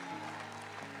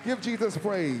Give Jesus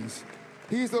praise.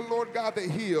 He's the Lord God that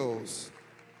heals.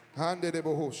 Now,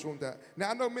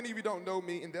 I know many of you don't know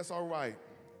me, and that's all right.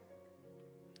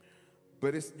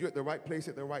 But you're at the right place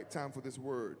at the right time for this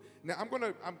word. Now, I'm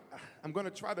gonna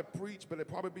try to preach, but it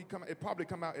probably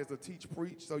come out as a teach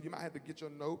preach, so you might have to get your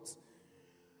notes.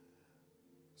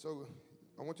 So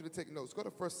I want you to take notes. Go to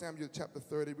 1 Samuel chapter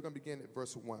 30. We're going to begin at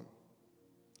verse 1.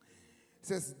 It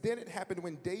says, then it happened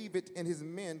when David and his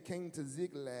men came to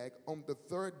Ziklag on the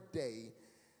third day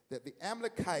that the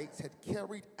Amalekites had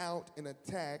carried out an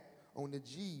attack on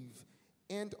Negev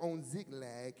and on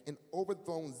Ziklag and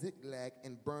overthrown Ziklag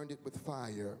and burned it with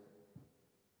fire.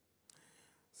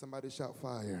 Somebody shout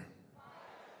fire.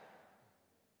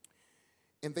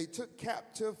 And they took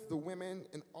captive the women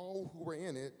and all who were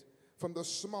in it, from the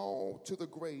small to the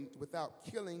great, without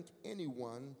killing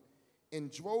anyone,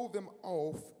 and drove them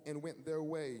off and went their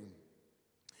way.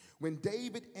 When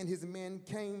David and his men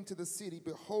came to the city,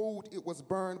 behold, it was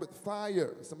burned with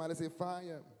fire. Somebody say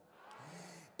fire.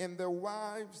 And their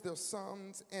wives, their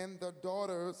sons, and their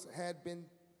daughters had been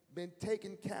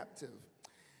taken captive.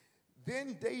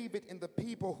 Then David and the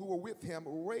people who were with him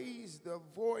raised their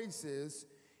voices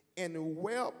and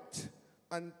wept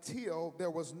until there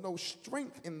was no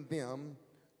strength in them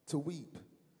to weep.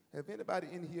 Have anybody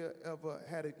in here ever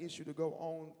had an issue to go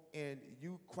on and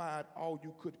you cried all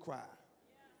you could cry?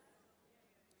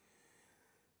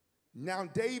 Now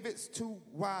David's two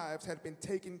wives had been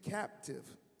taken captive,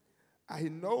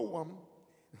 Ahinoam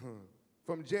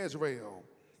from Jezreel,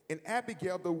 and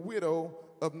Abigail, the widow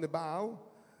of Nabal,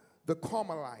 the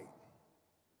Carmelite.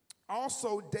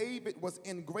 Also, David was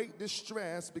in great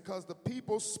distress because the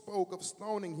people spoke of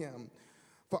stoning him.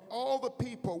 For all the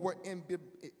people were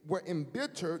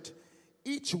embittered,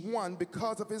 each one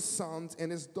because of his sons and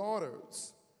his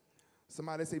daughters.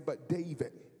 Somebody say, but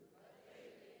David.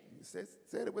 Say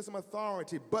it with some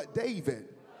authority, but David.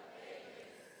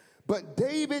 But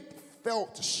David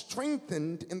felt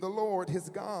strengthened in the Lord his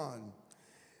God.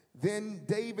 Then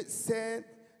David said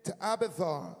to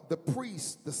Abiathar, the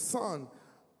priest, the son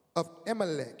of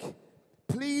Amalek,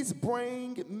 please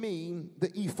bring me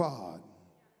the ephod.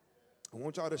 I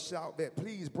want y'all to shout that,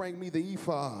 please bring me the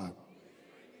ephod.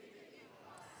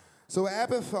 So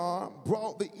Abiathar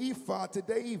brought the ephod to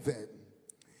David.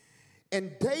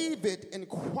 And David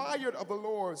inquired of the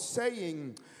Lord,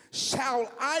 saying, shall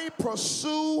I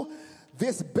pursue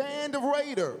this band of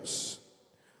raiders?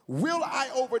 Will I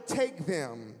overtake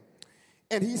them?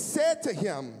 And he said to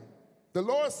him, the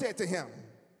Lord said to him,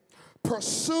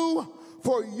 pursue,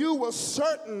 for you will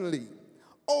certainly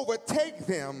overtake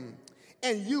them,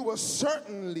 and you will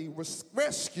certainly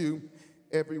rescue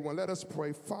everyone. Let us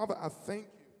pray. Father, I thank you.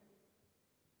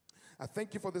 I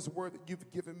thank you for this word that you've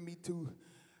given me to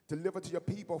deliver to your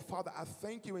people. Father, I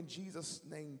thank you in Jesus'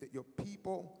 name that your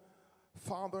people,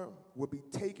 Father, will be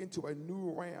taken to a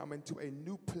new realm and to a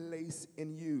new place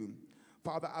in you.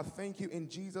 Father, I thank you in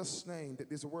Jesus' name that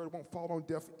this word won't fall on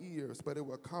deaf ears, but it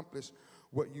will accomplish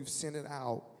what you've sent it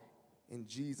out. In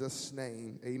Jesus'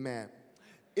 name, amen.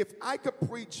 If I could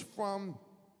preach from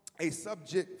a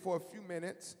subject for a few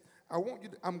minutes,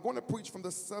 I'm going to preach from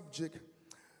the subject,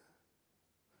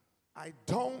 I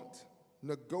don't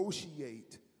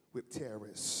negotiate with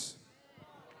terrorists.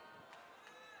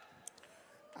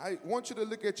 I want you to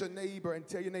look at your neighbor and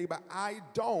tell your neighbor, I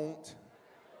don't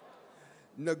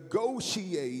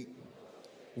negotiate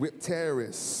with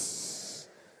terrorists.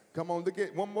 Come on, look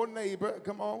at one more neighbor.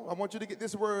 Come on, I want you to get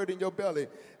this word in your belly.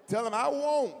 Tell them, I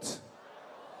won't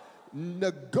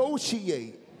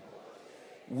negotiate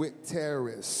with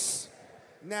terrorists.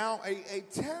 Now, a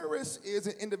terrorist is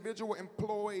an individual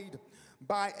employed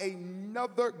by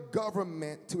another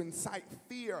government to incite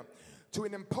fear to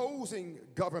an imposing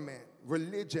government,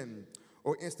 religion,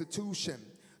 or institution.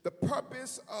 The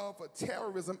purpose of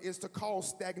terrorism is to cause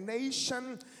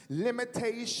stagnation,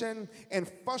 limitation,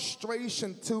 and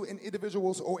frustration to an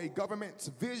individual's or a government's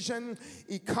vision,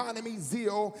 economy,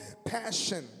 zeal,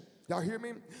 passion. Y'all hear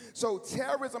me? So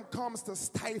terrorism comes to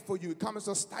stifle you. It comes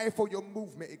to stifle your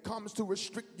movement. It comes to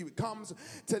restrict you. It comes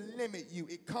to limit you.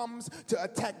 It comes to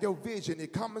attack your vision.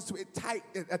 It comes to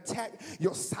attack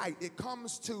your sight. It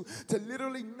comes to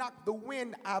literally knock the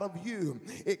wind out of you.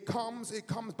 It comes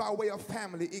by way of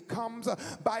family. It comes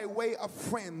by way of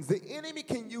friends. The enemy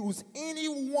can use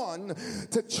anyone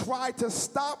to try to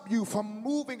stop you from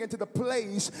moving into the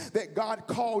place that God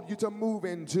called you to move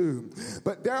into.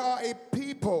 But there are a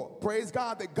people praise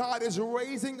God, that God is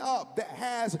raising up that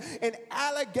has an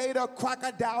alligator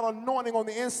crocodile anointing on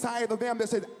the inside of them that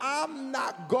says, I'm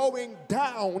not going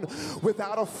down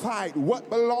without a fight. What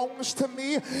belongs to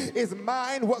me is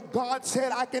mine. What God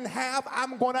said I can have,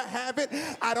 I'm going to have it.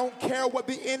 I don't care what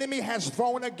the enemy has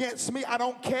thrown against me. I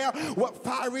don't care what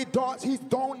fiery darts he's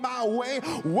thrown my way.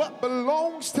 What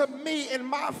belongs to me and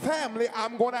my family,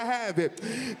 I'm going to have it.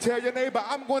 Tell your neighbor,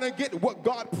 I'm going to get what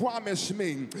God promised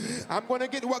me. I'm going to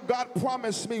get what God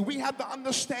promised me. We have to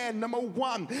understand, number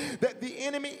one, that the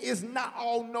enemy is not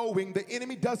all-knowing. The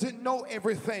enemy doesn't know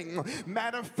everything.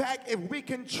 Matter of fact, if we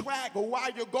can track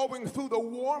why you're going through the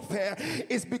warfare,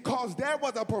 it's because there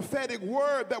was a prophetic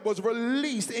word that was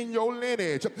released in your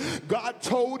lineage. God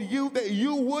told you that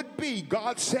you would be.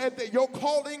 God said that your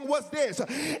calling was this.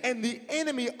 And the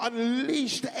enemy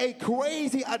unleashed a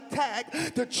crazy attack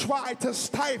to try to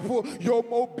stifle your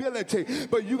mobility.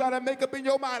 But you got to make up in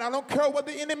your mind, I don't care what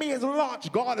the enemy has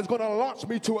launched, God is going to launch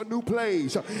me to a new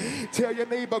place. Tell your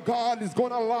neighbor, God is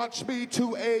going to launch me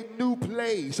to a new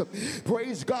place.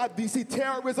 Praise God. You see,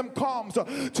 terrorism comes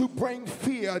to bring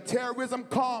fear. Terrorism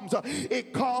comes,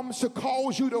 it comes to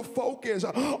cause you to focus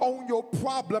on your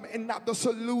problem and not the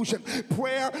solution.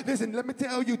 Prayer, listen, let me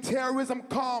tell you, terrorism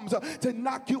comes to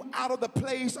knock you out of the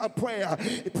place of prayer.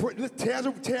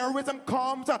 Terrorism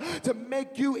comes to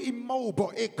make you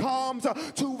immobile. It comes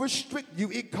to restrict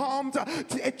you. It comes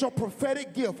at your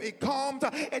prophetic gift. It comes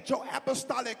at your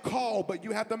apostolic call. But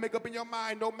you have to make up in your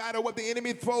mind, no matter what the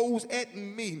enemy throws at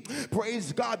me,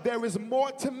 praise God, there is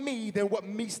more to me than what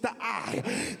meets the eye.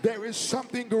 There is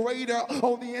something greater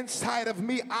on the inside of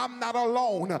me. I'm not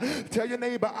alone. Tell your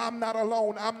neighbor, I'm not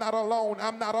alone. I'm not alone.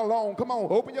 I'm not alone. Come on,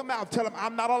 open your mouth. Tell them,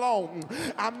 I'm not alone.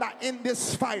 I'm not in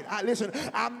this fight. Listen,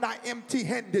 I'm not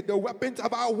empty-handed. The weapons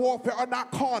of our warfare are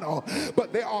not carnal,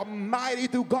 but they are mighty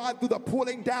through God, through the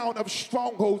pulling down of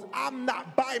strongholds. I'm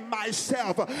not by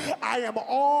myself. I am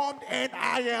armed and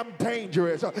I am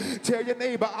dangerous. Tell your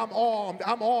neighbor, I'm armed.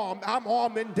 I'm armed. I'm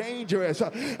armed and dangerous.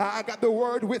 I got the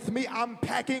word with me. I'm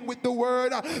packing with the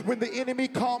word. When the enemy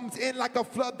comes in like a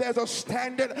flood, there's a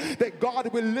standard that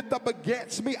God will lift up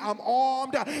against me. I'm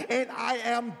armed and I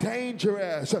am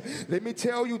dangerous. Let me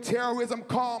tell you, terrorism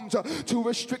comes to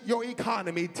restrict your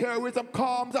economy. Terrorism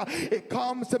comes, it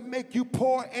comes to make you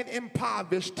poor and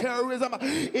impoverished. Terrorism,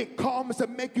 it comes to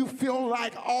make you feel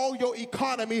like all your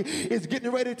economy is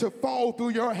getting ready to fall through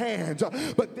your hands.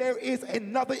 But there is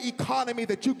another economy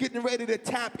that you're getting ready to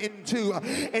tap into.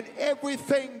 And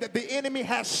everything that the enemy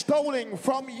has stolen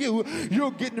from you,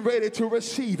 you're getting ready to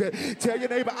receive it. Tell your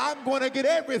neighbor, I'm going to get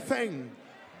everything.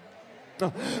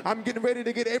 I'm getting ready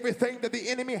to get everything that the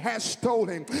enemy has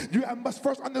stolen. You must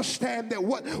first understand that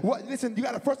listen, you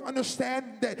got to first understand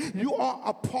that you are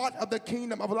a part of the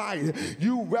kingdom of light.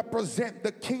 You represent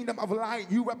the kingdom of light.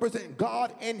 You represent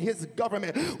God and his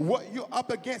government. What you're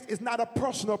up against is not a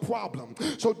personal problem.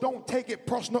 So don't take it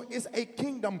personal. It's a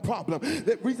kingdom problem.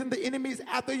 The reason the enemy is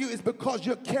after you is because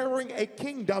you're carrying a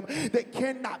kingdom that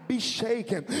cannot be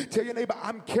shaken. Tell your neighbor,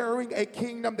 I'm carrying a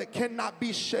kingdom that cannot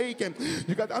be shaken.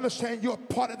 You got to understand you're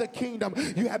part of the kingdom.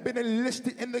 You have been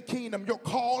enlisted in the kingdom. Your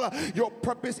call, your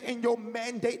purpose, and your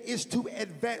mandate is to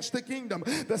advance the kingdom.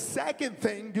 The second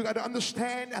thing you got to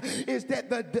understand is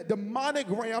that the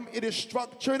monogram, it is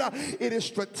structured, it is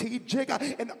strategic,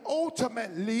 and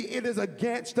ultimately it is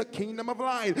against the kingdom of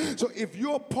light. So if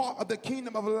you're part of the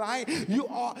kingdom of light, you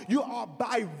are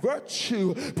by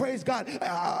virtue, praise God,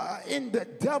 in the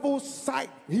devil's sight,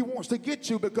 he wants to get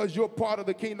you because you're part of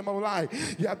the kingdom of light.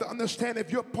 You have to understand,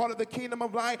 if you're part of the kingdom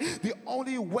of light, the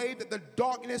only way that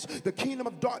the kingdom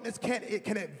of darkness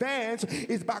can advance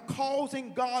is by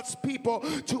causing God's people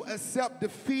to accept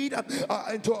defeat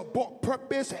and to abort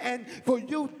purpose and for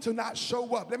you to not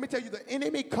show up. Let me tell you, the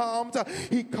enemy comes,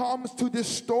 he comes to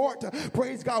distort,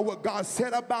 praise God, what God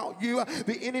said about you.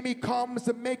 The enemy comes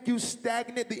to make you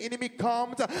stagnant. The enemy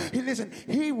comes,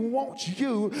 he wants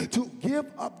you to give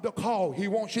up the call. He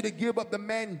wants you to give up the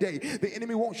mandate. The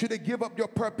enemy wants you to give up your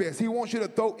purpose. He wants you to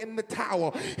throw in the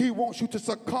towel. He wants you to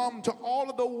succumb to all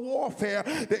of the warfare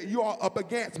that you are up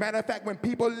against. Matter of fact, when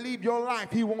people leave your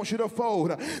life, he wants you to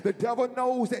fold. The devil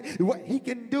knows that what he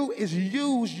can do is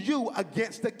use you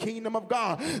against the kingdom of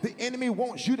God. The enemy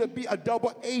wants you to be a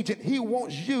double agent. He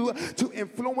wants you to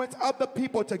influence other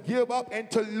people to give up and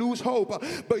to lose hope.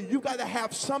 But you got to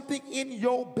have something in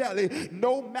your belly.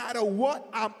 No matter what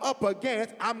I'm up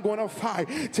against, I'm going to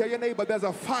fight. Tell your neighbor, there's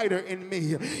a fighter in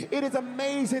me. It is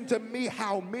amazing to me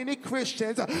how many many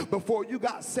Christians, before you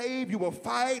got saved, you will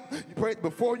fight.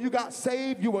 Before you got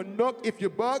saved, you will nook if you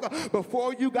bug.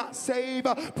 Before you got saved,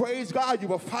 praise God, you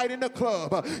will fight in the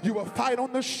club. You will fight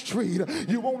on the street.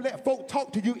 You won't let folk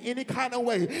talk to you any kind of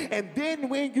way. And then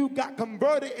when you got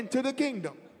converted into the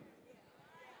kingdom,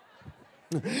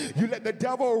 you let the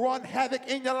devil run havoc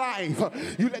in your life.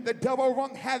 You let the devil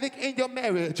run havoc in your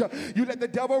marriage. You let the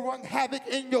devil run havoc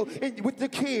with the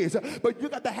kids. But you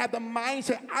got to have the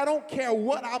mindset, I don't care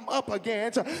what I'm up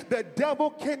against. The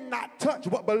devil cannot touch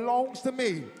what belongs to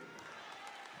me.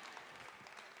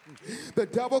 The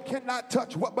devil cannot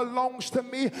touch what belongs to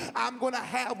me. I'm going to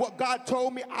have what God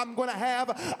told me I'm going to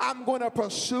have. I'm going to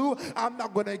pursue. I'm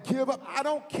not going to give up. I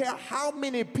don't care how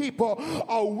many people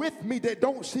are with me that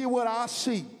don't see what I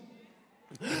see.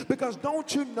 Because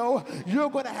don't you know you're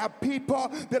going to have people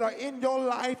that are in your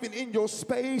life and in your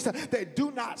space that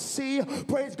do not see,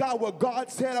 praise God, what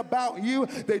God said about you.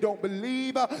 They don't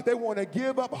believe. They want to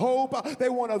give up hope. They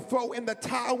want to throw in the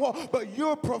towel. But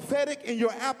you're prophetic and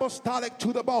you're apostolic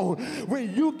to the bone.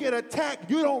 When you get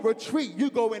attacked, you don't retreat.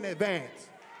 You go in advance.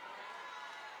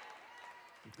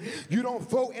 You don't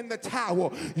throw in the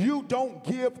towel. You don't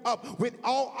give up. When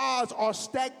all odds are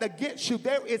stacked against you,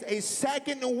 there is a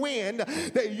second wind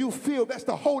that you feel. That's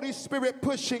the Holy Spirit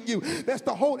pushing you. That's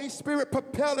the Holy Spirit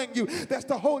propelling you. That's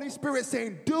the Holy Spirit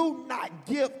saying, do not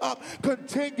give up.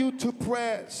 Continue to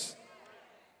press.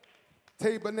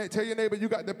 Tell your neighbor, you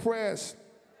got to press.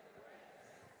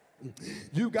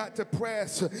 You got to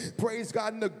press. Praise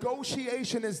God.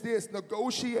 Negotiation is this.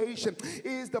 Negotiation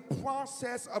is the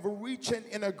process of reaching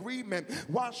an agreement.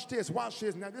 Watch this. Watch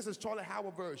this. Now, this is Charlie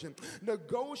Howell version.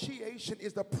 Negotiation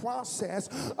is the process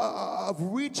of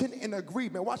reaching an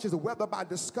agreement. Watch this. Whether by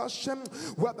discussion,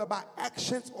 whether by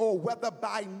actions, or whether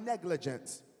by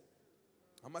negligence.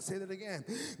 I'm going to say that again.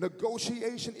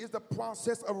 Negotiation is the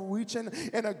process of reaching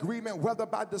an agreement, whether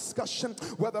by discussion,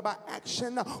 whether by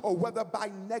action, or whether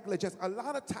by negligence. A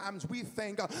lot of times we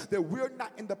think that we're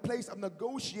not in the place of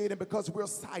negotiating because we're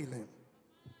silent.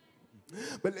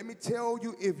 But let me tell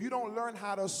you, if you don't learn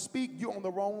how to speak, you're on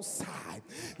the wrong side.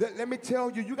 Let me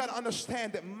tell you, you got to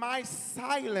understand that my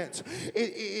silence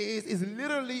is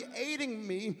literally aiding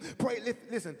me.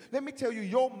 Listen, let me tell you,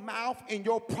 your mouth and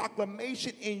your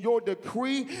proclamation and your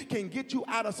decree can get you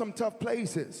out of some tough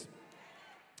places.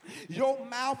 Your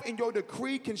mouth and your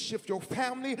decree can shift your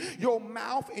family. Your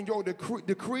mouth and your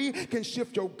decree can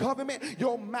shift your government.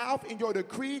 Your mouth and your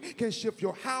decree can shift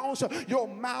your house. Your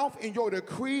mouth and your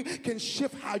decree can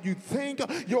shift how you think.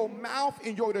 Your mouth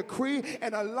and your decree.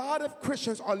 And a lot of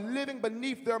Christians are living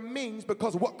beneath their means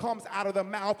because what comes out of their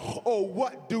mouth or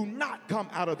what do not come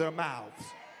out of their mouths.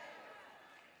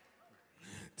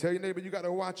 Tell your neighbor, you got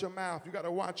to watch your mouth. You got to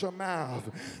watch your mouth.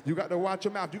 You got to watch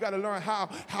your mouth. You got to learn how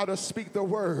to speak the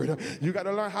word. You got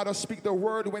to learn how to speak the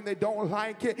word when they don't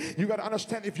like it. You got to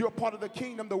understand if you're part of the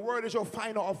kingdom, the word is your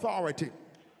final authority.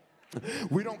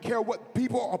 We don't care what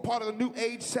people are part of the new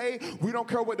age say. We don't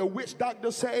care what the witch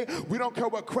doctors say. We don't care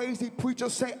what crazy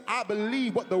preachers say. I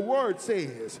believe what the word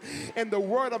says. And the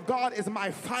word of God is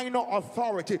my final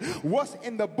authority. What's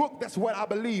in the book, that's what I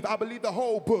believe. I believe the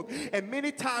whole book. And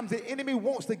many times the enemy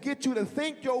wants to get you to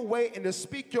think your way and to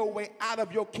speak your way out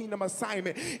of your kingdom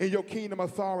assignment and your kingdom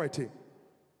authority.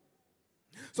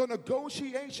 So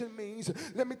negotiation means,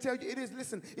 let me tell you,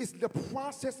 it's the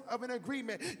process of an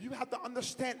agreement. You have to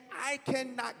understand, I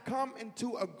cannot come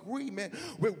into agreement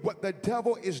with what the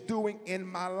devil is doing in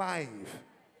my life.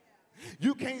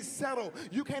 You can't settle.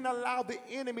 You can't allow the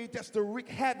enemy just to wreak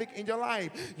havoc in your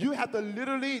life. You have to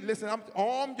literally,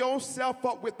 arm yourself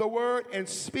up with the word and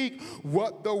speak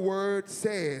what the word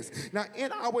says. Now,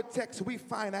 in our text, we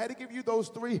find, I had to give you those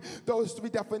three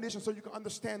definitions so you can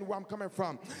understand where I'm coming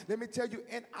from. Let me tell you,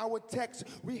 in our text,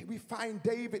 we find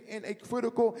David in a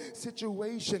critical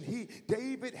situation.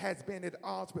 David has been at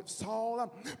odds with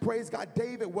Saul. Praise God,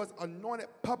 David was anointed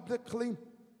publicly.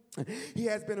 He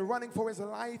has been running for his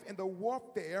life, and the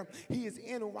warfare he is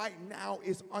in right now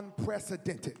is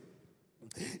unprecedented.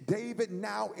 David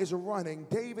now is running.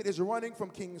 David is running from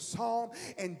King Saul,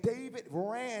 and David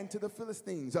ran to the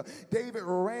Philistines. David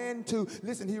ran to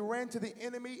the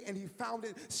enemy, and he found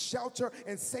shelter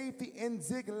and safety in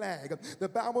Ziklag. The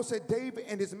Bible said David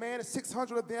and his men,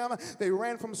 600 of them, they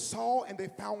ran from Saul, and they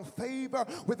found favor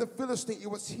with the Philistines. It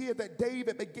was here that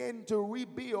David began to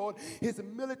rebuild his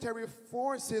military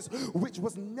forces, which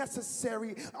was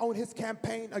necessary on his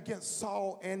campaign against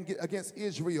Saul and against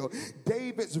Israel.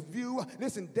 David's view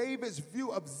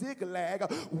of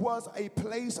Ziklag was a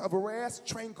place of rest,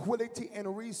 tranquility,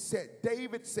 and reset.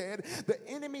 David said, the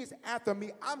enemy is after me.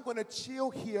 I'm going to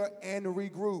chill here and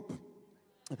regroup.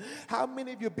 How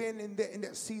many of you have been in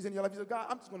that season in your life? You say, God,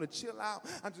 I'm just going to chill out.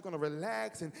 I'm just going to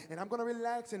relax, and I'm going to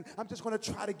relax, and I'm just going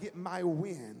to try to get my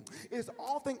win. It's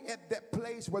often at that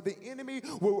place where the enemy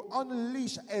will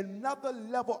unleash another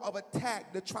level of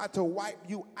attack to try to wipe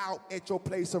you out at your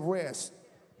place of rest.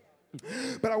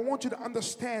 But I want you to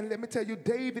understand, let me tell you,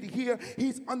 David here,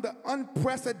 he's under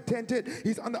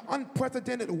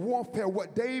unprecedented warfare.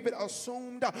 What David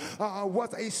assumed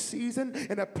was a season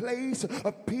and a place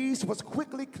of peace was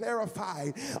quickly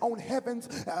clarified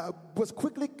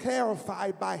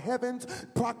by heaven's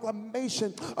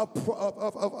proclamation of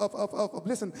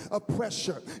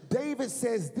pressure. David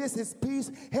says, this is peace.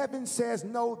 Heaven says,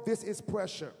 no, this is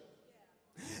pressure.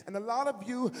 And a lot of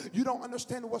you don't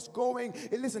understand what's going.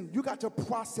 And listen, you got to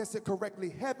process it correctly.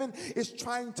 Heaven is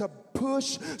trying to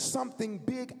push something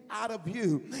big out of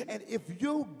you. And if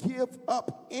you give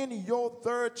up in your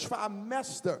third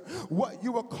trimester what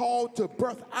you were called to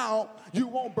birth out, you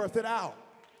won't birth it out.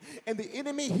 And the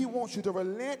enemy, he wants you to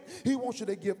relent. He wants you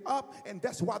to give up. And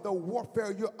that's why the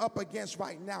warfare you're up against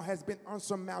right now has been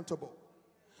unsurmountable.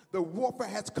 The warfare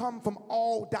has come from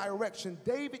all directions.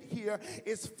 David here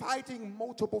is fighting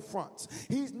multiple fronts.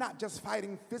 He's not just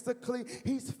fighting physically.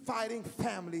 He's fighting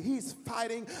family. He's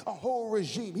fighting a whole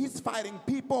regime. He's fighting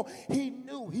people he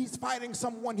knew. He's fighting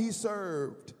someone he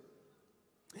served.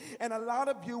 And a lot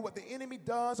of you, what the enemy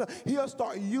does, he'll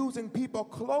start using people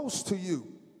close to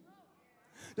you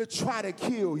to try to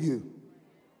kill you.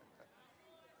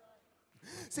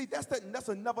 See, that's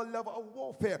another level of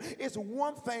warfare. It's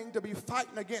one thing to be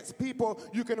fighting against people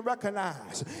you can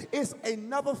recognize. It's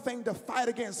another thing to fight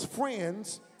against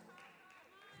friends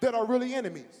that are really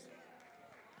enemies.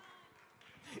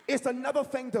 It's another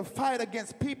thing to fight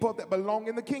against people that belong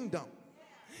in the kingdom.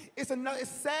 It's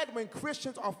sad when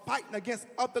Christians are fighting against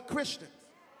other Christians.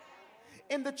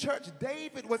 In the church,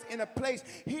 David was in a place,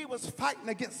 he was fighting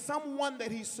against someone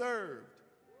that he served.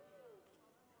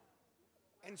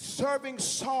 And serving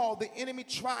Saul, the enemy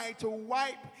tried to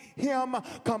wipe him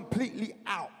completely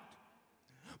out.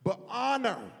 But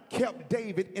honor kept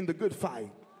David in the good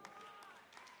fight.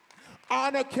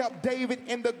 Honor kept David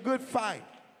in the good fight.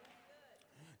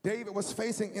 David was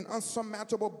facing an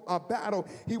unsurmountable battle.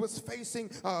 He was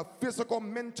facing physical,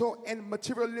 mental, and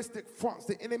materialistic fronts.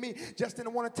 The enemy just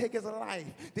didn't want to take his life.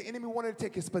 The enemy wanted to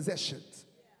take his possessions.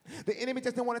 The enemy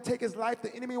just didn't want to take his life.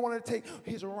 The enemy wanted to take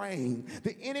his reign.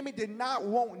 The enemy did not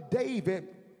want David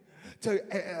to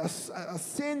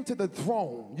ascend to the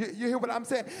throne. You hear what I'm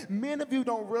saying? Many of you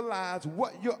don't realize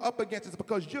what you're up against is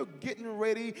because you're getting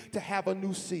ready to have a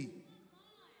new seat.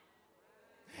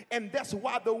 And that's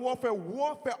why the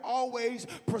warfare always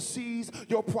precedes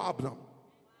your problem.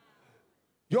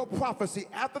 Your prophecy,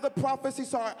 after the prophecy,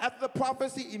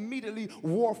 immediately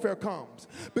warfare comes.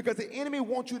 Because the enemy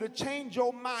wants you to change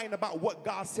your mind about what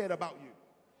God said about you.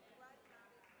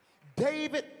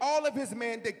 David, all of his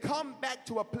men, they come back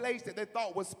to a place that they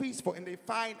thought was peaceful, and they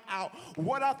find out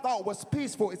what I thought was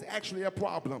peaceful is actually a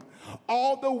problem.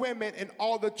 All the women and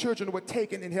all the children were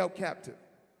taken and held captive.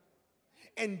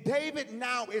 And David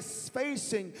now is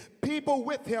facing people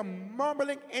with him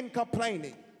murmuring and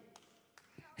complaining.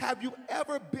 Have you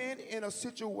ever been in a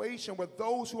situation where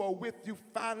those who are with you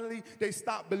finally, they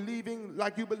stop believing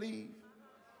like you believe?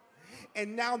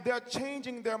 And now they're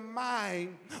changing their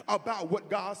mind about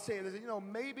what God said. You know,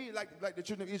 maybe like the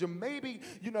children of Israel, maybe,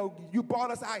 you know, you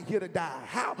brought us out here to die.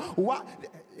 How? Why?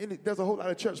 And there's a whole lot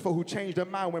of church folk who change their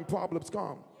mind when problems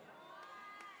come.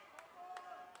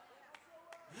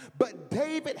 But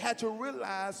David had to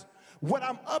realize what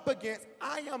I'm up against,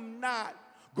 I am not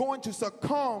going to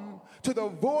succumb to the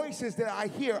voices that I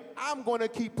hear. I'm going to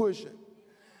keep pushing.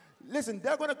 Listen,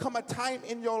 there's going to come a time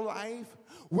in your life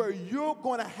where you're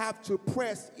going to have to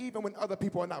press even when other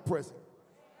people are not pressing.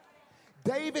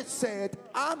 David said,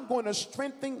 I'm going to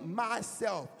strengthen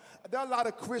myself. There are a lot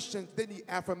of Christians, they need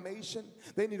affirmation.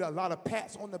 They need a lot of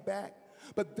pats on the back.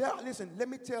 But listen, let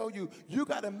me tell you, you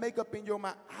got to make up in your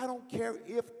mind, I don't care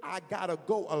if I got to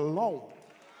go alone.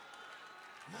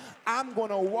 I'm going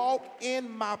to walk in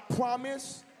my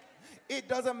promise. It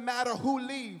doesn't matter who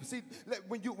leaves. See,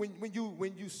 when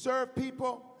you serve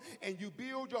people and you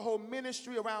build your whole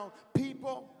ministry around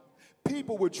people,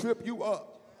 people will trip you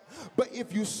up. But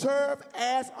if you serve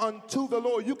as unto the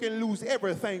Lord, you can lose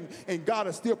everything and God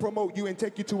will still promote you and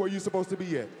take you to where you're supposed to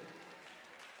be at.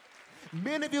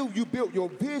 Many of you built your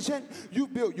vision, you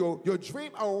built your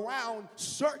dream around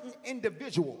certain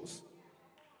individuals.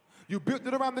 You built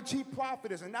it around the chief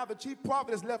prophetess, and now the chief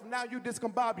prophetess left. Now you're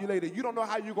discombobulated. You don't know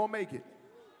how you're going to make it.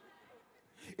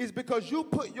 It's because you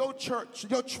put your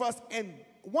trust in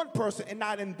one person and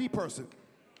not in the person.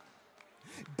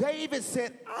 David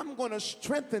said, I'm going to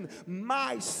strengthen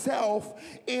myself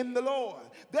in the Lord.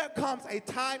 There comes a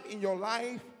time in your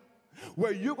life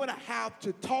where you're going to have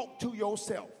to talk to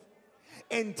yourself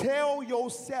and tell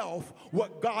yourself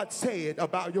what God said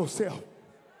about yourself.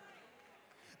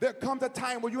 There comes a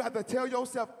time where you have to tell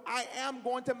yourself, I am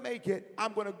going to make it.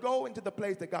 I'm going to go into the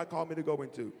place that God called me to go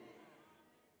into.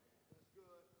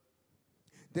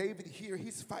 David here,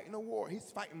 he's fighting a war.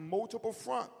 He's fighting multiple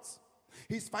fronts.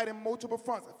 He's fighting multiple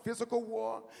fronts. A physical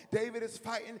war. David is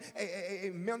fighting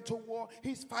a mental war.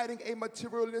 He's fighting a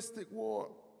materialistic war.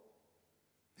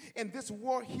 And this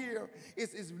war here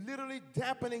is literally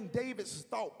dampening David's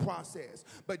thought process.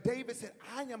 But David said,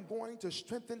 I am going to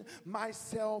strengthen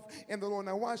myself in the Lord.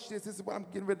 Now watch this. This is what I'm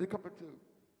getting ready to come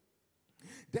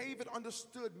to. David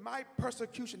understood my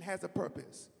persecution has a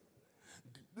purpose.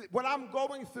 What I'm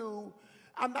going through,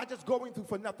 I'm not just going through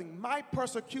for nothing. My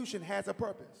persecution has a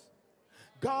purpose.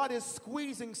 God is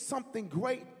squeezing something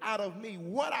great out of me.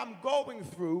 What I'm going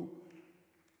through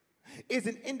is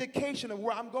an indication of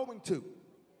where I'm going to.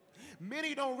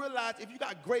 Many don't realize if you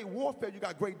got great warfare, you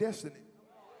got great destiny.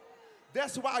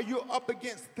 That's why you're up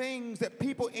against things that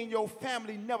people in your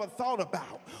family never thought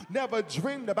about, never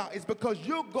dreamed about. It's because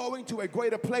you're going to a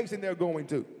greater place than they're going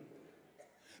to.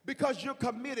 Because you're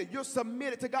committed, you're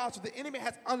submitted to God. So the enemy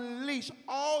has unleashed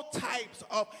all types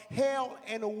of hell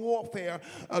and warfare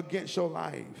against your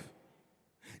life.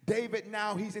 David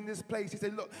now, he's in this place. He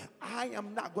said, look, I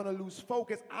am not going to lose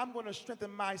focus. I'm going to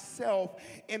strengthen myself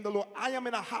in the Lord. I am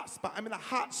in a hot spot. I'm in a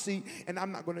hot seat, and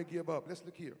I'm not going to give up. Let's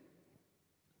look here.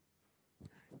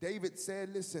 David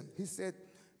said, listen, he said,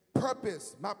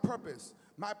 purpose,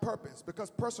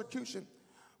 because persecution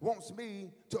wants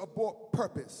me to abort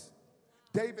purpose.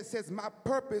 David says, my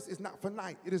purpose is not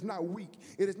finite. It is not weak.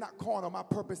 It is not carnal. My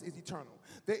purpose is eternal.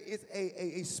 There is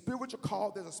a spiritual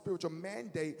call. There's a spiritual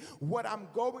mandate. What I'm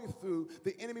going through,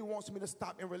 the enemy wants me to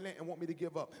stop and relent and want me to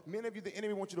give up. Many of you, the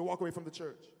enemy wants you to walk away from the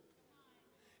church.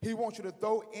 He wants you to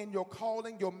throw in your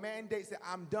calling, your mandates, that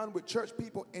I'm done with church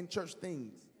people and church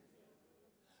things.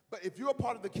 But if you're a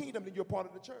part of the kingdom, then you're part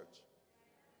of the church.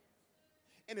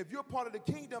 And if you're part of the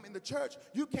kingdom in the church,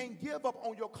 you can't give up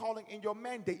on your calling and your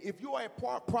mandate. If you are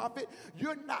a prophet,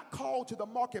 you're not called to the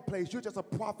marketplace. You're just a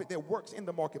prophet that works in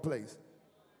the marketplace.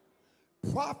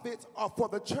 Prophets are for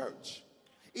the church.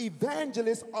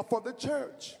 Evangelists are for the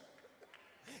church.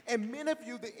 And many of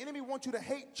you, the enemy wants you to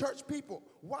hate church people.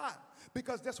 Why?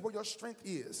 Because that's where your strength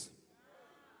is.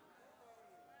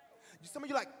 Some of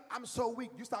you like, I'm so weak.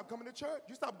 You stop coming to church.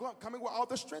 You stop coming where all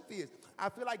the strength is. I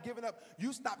feel like giving up.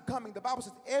 You stop coming. The Bible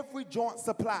says every joint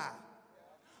supply.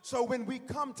 So when we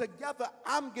come together,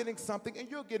 I'm getting something and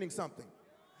you're getting something.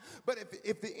 But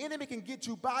if the enemy can get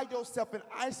you by yourself and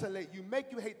isolate you,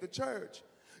 make you hate the church,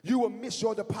 you will miss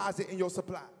your deposit in your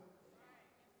supply.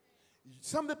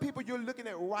 Some of the people you're looking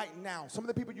at right now, some of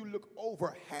the people you look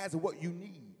over has what you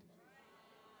need.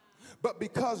 But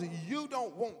because you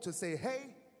don't want to say,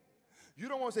 hey, you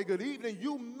don't want to say good evening,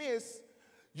 you miss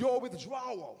your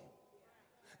withdrawal.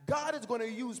 God is going to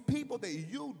use people that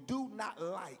you do not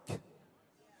like,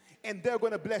 and they're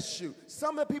going to bless you.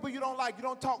 Some of the people you don't like, you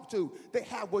don't talk to, they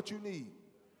have what you need.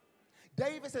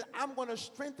 David said, I'm going to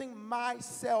strengthen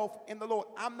myself in the Lord.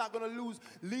 I'm not going to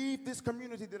leave this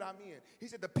community that I'm in. He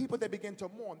said the people, they begin to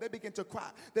mourn, they begin to cry,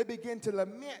 they begin to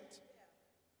lament.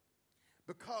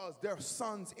 Because their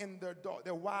sons and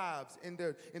their wives and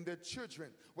their children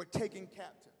were taken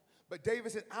captive. But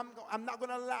David said, I'm not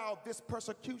going to allow this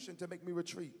persecution to make me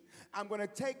retreat. I'm going to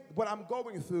take what I'm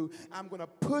going through. I'm going to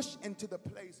push into the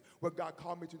place where God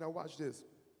called me to. Now watch this.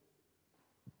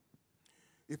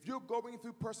 If you're going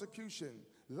through persecution,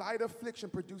 light affliction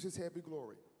produces heavy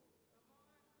glory.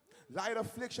 Light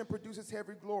affliction produces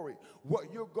heavy glory.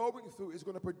 What you're going through is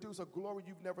going to produce a glory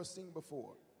you've never seen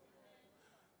before.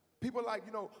 People are like,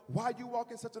 why you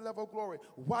walk in such a level of glory?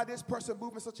 Why this person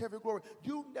moving such heavy glory?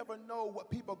 You never know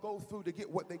what people go through to get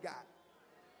what they got.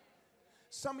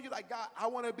 Some of you like, God, I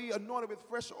want to be anointed with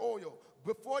fresh oil.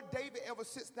 Before David ever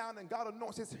sits down and God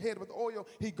anoints his head with oil,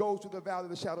 he goes to the valley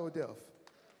of the shadow of death.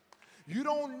 You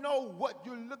don't know what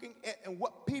you're looking at and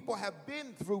what people have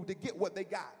been through to get what they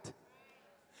got.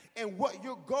 And what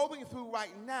you're going through right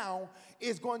now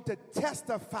is going to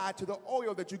testify to the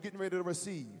oil that you're getting ready to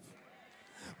receive.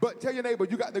 But tell your neighbor,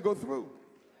 you got to go through.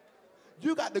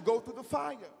 You got to go through the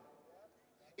fire.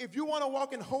 If you want to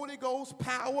walk in Holy Ghost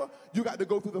power, you got to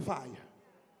go through the fire.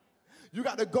 You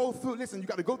got to go through, listen, you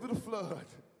got to go through the flood.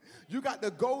 You got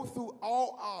to go through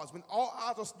all odds. When all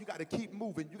odds are, you got to keep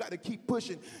moving. You got to keep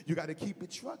pushing. You got to keep it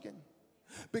trucking.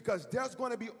 Because there's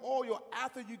going to be oil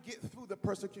after you get through the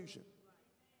persecution.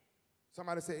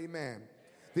 Somebody say amen.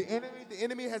 The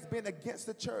enemy has been against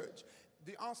the church.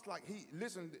 The onslaught,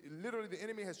 literally the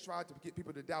enemy has tried to get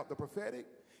people to doubt the prophetic.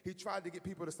 He tried to get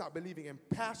people to stop believing in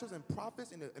pastors and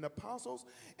prophets and apostles.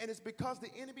 And it's because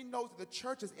the enemy knows that the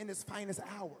church is in its finest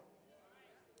hour.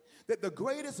 That the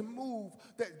greatest move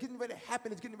that's getting ready to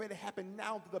happen is getting ready to happen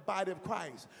now to the body of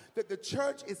Christ. That the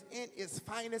church is in its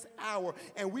finest hour.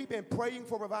 And we've been praying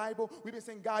for revival. We've been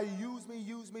saying, God, use me,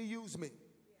 use me, use me.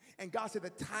 And God said,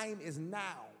 the time is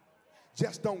now.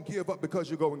 Just don't give up because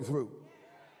you're going through.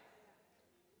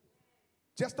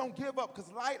 Just don't give up,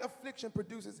 because light affliction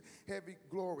produces heavy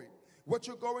glory. What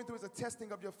you're going through is a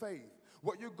testing of your faith.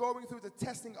 What you're going through is a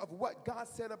testing of what God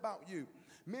said about you.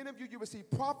 Many of you, you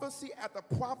receive prophecy after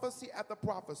prophecy after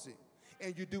prophecy,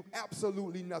 and you do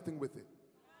absolutely nothing with it.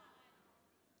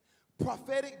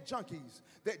 Prophetic junkies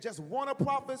that just want a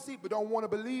prophecy but don't want to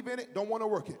believe in it, don't want to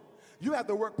work it. You have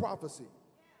to work prophecy.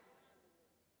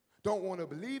 Don't want to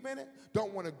believe in it,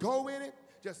 don't want to go in it.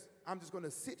 I'm just going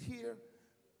to sit here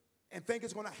and think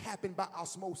it's going to happen by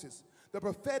osmosis. The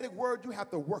prophetic word, you have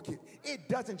to work it. It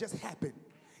doesn't just happen.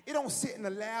 It don't sit in the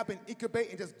lab and incubate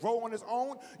and just grow on its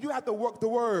own. You have to work the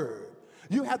word.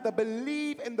 You have to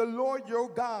believe in the Lord your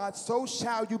God, so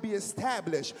shall you be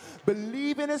established.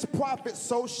 Believe in his prophets,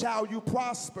 so shall you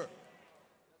prosper.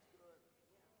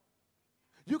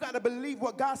 You got to believe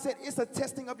what God said. It's a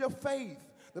testing of your faith.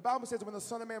 The Bible says when the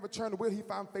Son of Man returned, will he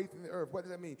find faith in the earth? What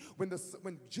does that mean?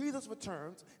 When Jesus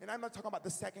returns, and I'm not talking about the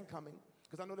second coming,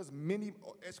 because I know there's many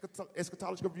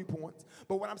eschatological viewpoints,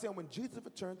 but what I'm saying, when Jesus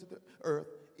returns to the earth,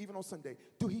 even on Sunday,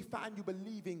 do he find you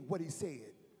believing what he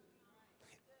said?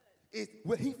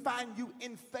 Will he find you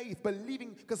in faith,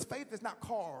 believing? Because faith is not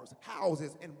cars,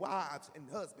 houses, and wives and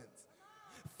husbands.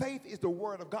 Faith is the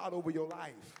word of God over your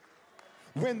life.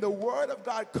 When the word of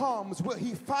God comes, will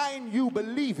he find you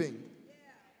believing?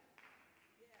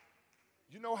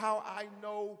 You know how I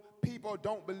know people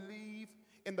don't believe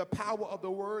in the power of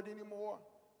the word anymore?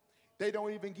 They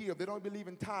don't even give. They don't believe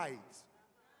in tithes.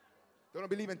 They don't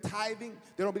believe in tithing.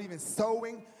 They don't believe in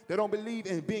sowing. They don't believe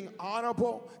in being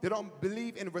honorable. They don't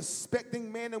believe in respecting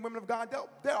men and women of God.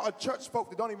 There are church folk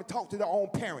that don't even talk to their own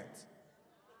parents.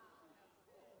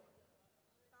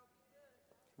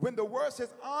 When the word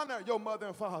says, honor your mother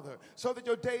and father so that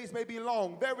your days may be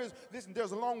long.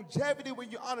 There's longevity when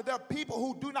you honor. There are people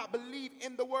who do not believe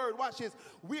in the word. Watch this.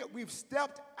 We've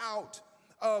stepped out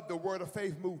of the word of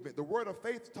faith movement. The word of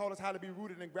faith taught us how to be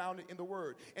rooted and grounded in the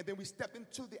word. And then we stepped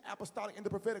into the apostolic and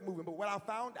the prophetic movement. But what I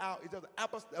found out is there's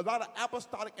a lot of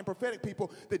apostolic and prophetic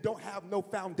people that don't have no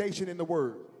foundation in the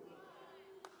word.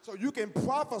 So you can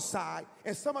prophesy,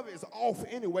 and some of it is off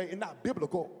anyway and not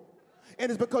biblical. And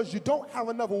it's because you don't have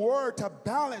enough word to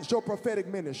balance your prophetic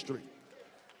ministry.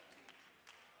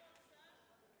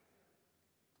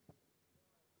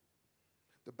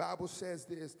 The Bible says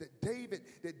this, that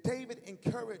David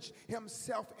encouraged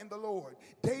himself in the Lord.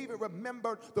 David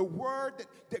remembered the word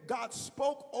that God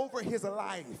spoke over his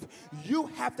life. You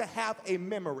have to have a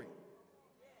memory.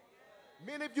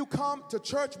 Many of you come to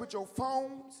church with your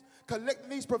phones, collecting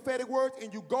these prophetic words,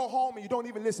 and you go home and you don't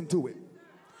even listen to it.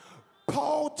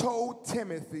 Paul told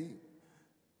Timothy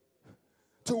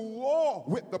to war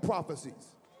with the prophecies.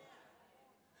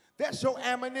 That's your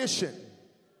ammunition.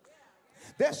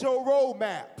 That's your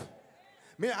roadmap.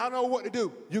 Man, I don't know what to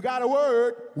do. You got a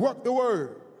word, work the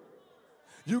word.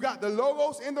 You got the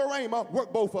logos and the rhema,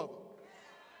 work both of them.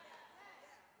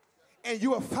 And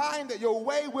you will find that your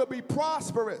way will be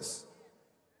prosperous.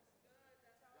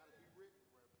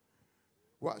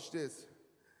 Watch this.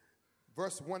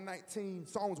 Verse 119,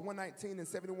 Psalms 119 and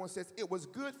 71 says, it was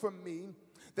good for me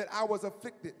that I was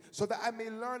afflicted, so that I may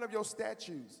learn of your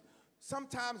statutes.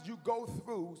 Sometimes you go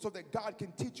through so that God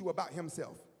can teach you about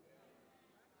himself.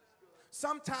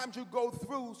 Sometimes you go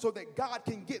through so that God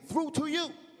can get through to you.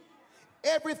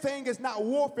 Everything is not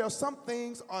warfare. Some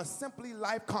things are simply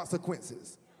life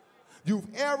consequences. You've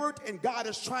erred and God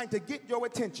is trying to get your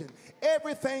attention.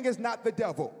 Everything is not the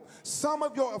devil. Some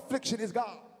of your affliction is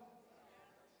God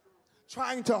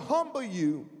trying to humble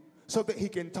you so that he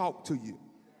can talk to you.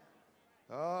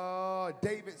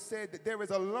 David said that there is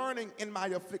a learning in my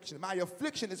affliction. My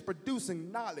affliction is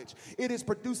producing knowledge. It is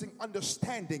producing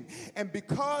understanding. And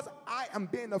because I am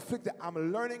being afflicted,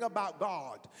 I'm learning about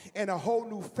God in a whole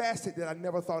new facet that I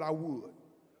never thought I would.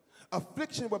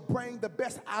 Affliction will bring the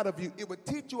best out of you. It will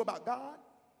teach you about God,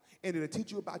 and it will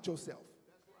teach you about yourself.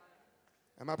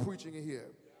 Am I preaching it here?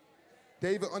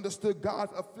 David understood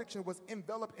God's affliction was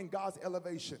enveloped in God's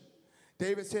elevation.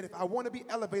 David said, if I want to be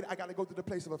elevated, I got to go to the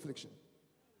place of affliction.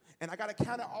 And I got to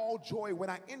count it all joy when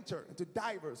I enter into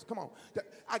divers. Come on.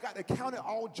 I got to count it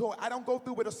all joy. I don't go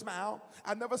through with a smile.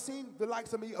 I've never seen the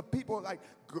likes of me of people like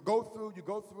you go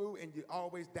through, and you're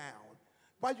always down.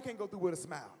 Why you can't go through with a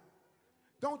smile?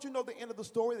 Don't you know the end of the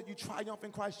story that you triumph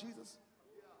in Christ Jesus?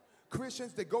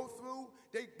 Christians that go through,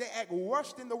 they act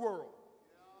worse than the world.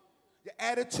 Your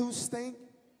attitude stink.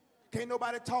 Can't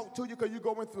nobody talk to you because you're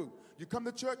going through. You come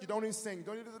to church, you don't even sing. You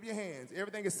don't even lift up your hands.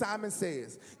 Everything is Simon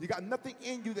Says. You got nothing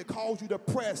in you that calls you to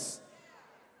press.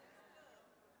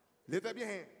 Lift up your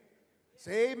hand.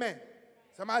 Say amen.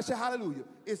 Somebody say hallelujah.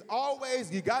 It's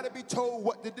always, you got to be told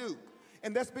what to do.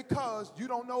 And that's because you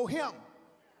don't know him.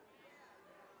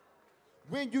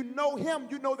 When you know him,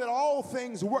 you know that all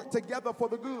things work together for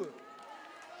the good.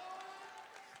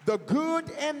 The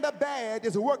good and the bad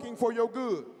is working for your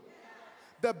good.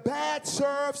 The bad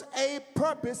serves a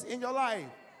purpose in your life.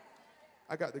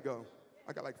 I got to go.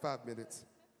 I got like 5 minutes.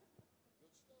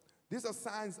 These are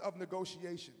signs of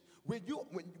negotiation.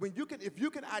 If you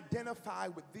can identify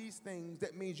with these things,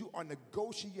 that means you are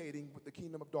negotiating with the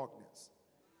kingdom of darkness.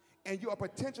 And you are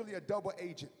potentially a double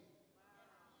agent.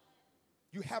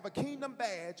 You have a kingdom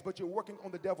badge, but you're working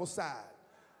on the devil's side.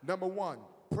 Number one,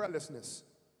 prayerlessness.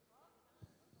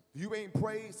 You ain't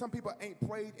prayed. Some people ain't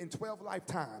prayed in 12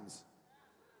 lifetimes.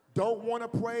 Don't want to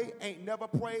pray, ain't never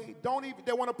prayed.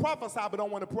 They want to prophesy, but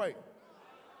don't want to pray.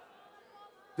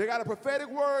 They got a prophetic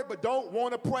word, but don't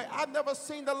want to pray. I've never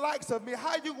seen the likes of me.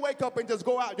 How you wake up and just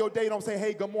go out your day, don't say,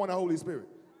 hey, good morning, Holy Spirit.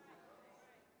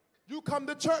 You come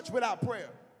to church without prayer,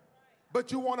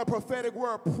 but you want a prophetic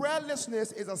word.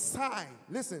 Prayerlessness is a sign.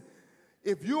 Listen,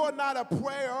 if you are not a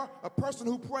prayer, a person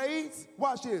who prays,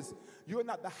 watch this, you're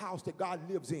not the house that God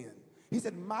lives in. He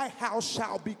said, my house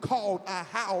shall be called a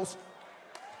house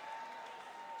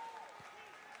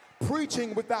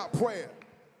preaching without prayer.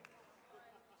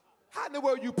 How in the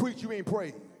world you preach, you ain't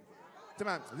praying?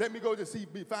 Sometimes, let me go to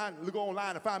go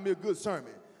online and find me a good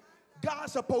sermon.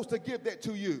 God's supposed to give that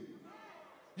to you.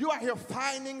 You out here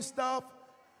finding stuff,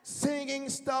 singing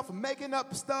stuff, making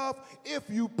up stuff. If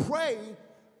you pray,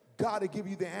 God will give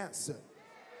you the answer.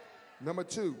 Number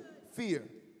two, fear.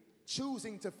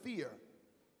 Choosing to fear.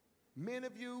 Many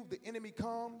of you, the enemy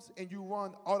comes and you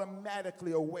run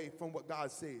automatically away from what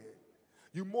God said.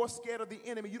 You're more scared of the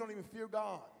enemy. You don't even fear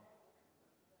God.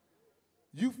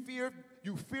 You fear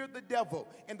the devil,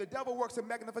 and the devil works in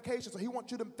magnification, so he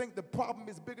wants you to think the problem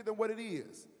is bigger than what it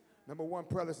is. Number one,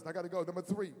 prayerlessness. I got to go. Number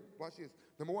three, watch this.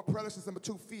 Number one, prayerlessness. Number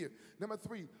two, fear. Number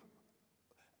three,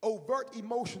 overt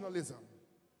emotionalism.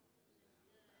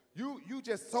 You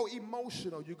just so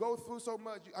emotional. You go through so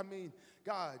much.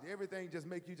 God, everything just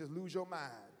make you just lose your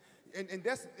mind. And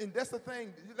that's the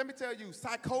thing. Let me tell you,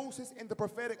 psychosis and the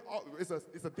prophetic is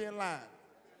a thin line.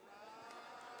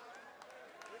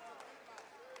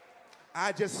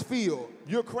 I just feel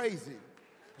you're crazy.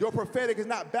 Your prophetic is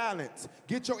not balanced.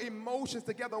 Get your emotions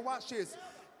together. Watch this.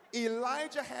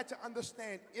 Elijah had to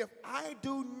understand, if I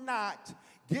do not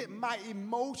get my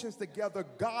emotions together,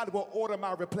 God will order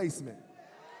my replacement.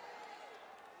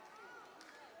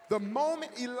 The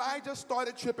moment Elijah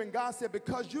started tripping, God said,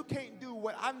 because you can't do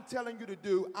what I'm telling you to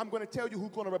do, I'm going to tell you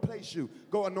who's going to replace you.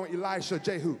 Go anoint Elisha,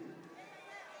 Jehu.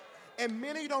 And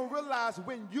many of you don't realize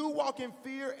when you walk in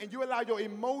fear and you allow your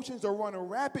emotions to run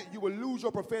rapid, you will lose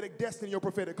your prophetic destiny, your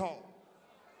prophetic call.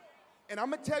 And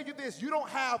I'm going to tell you this, you don't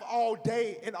have all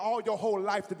day and all your whole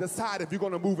life to decide if you're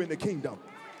going to move in the kingdom.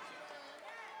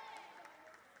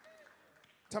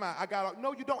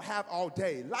 No, you don't have all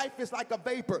day. Life is like a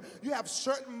vapor. You have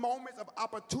certain moments of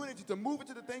opportunity to move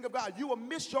into the thing of God. You will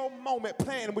miss your moment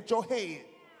playing with your head.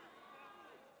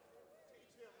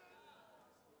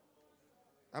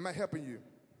 Am I helping you?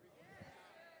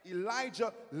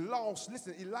 Elijah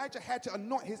had to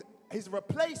anoint his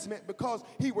replacement because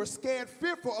he was scared,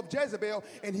 fearful of Jezebel,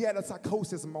 and he had a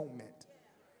psychosis moment.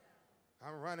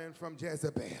 I'm running from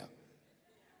Jezebel.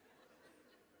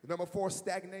 Number four,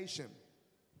 stagnation.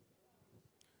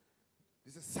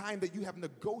 It's a sign that you have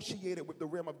negotiated with the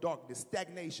realm of darkness,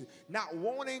 stagnation. Not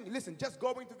wanting, just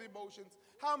going through the emotions.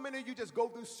 How many of you just go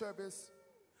through service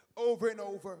over and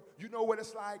over? You know what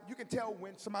it's like. You can tell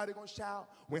when somebody's going to shout,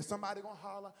 when somebody's going to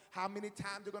holler, how many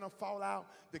times they're going to fall out.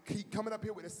 They keep coming up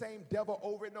here with the same devil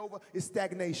over and over. It's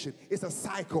stagnation. It's a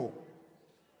cycle.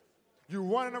 You're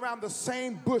running around the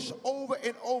same bush over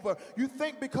and over. You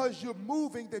think because you're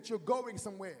moving that you're going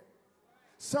somewhere.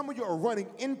 Some of you are running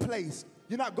in place.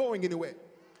 You're not going anywhere.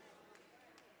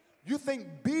 You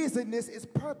think busyness is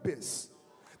purpose.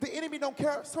 The enemy don't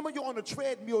care. Some of you are on a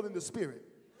treadmill in the spirit.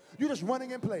 You're just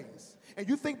running in place. And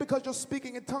you think because you're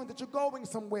speaking in tongues that you're going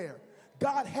somewhere.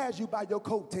 God has you by your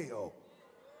coattail.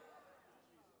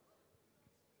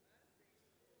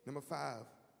 Number 5.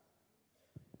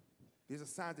 These are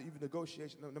signs that you've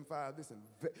negotiated. Number 5, listen.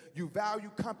 You value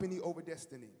company over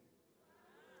destiny.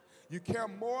 You care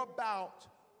more about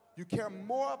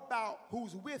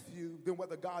who's with you than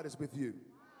whether God is with you.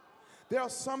 There are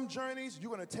some journeys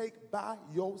you're going to take by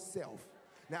yourself.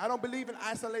 Now, I don't believe in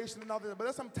isolation and all that, but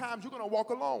there's sometimes you're going to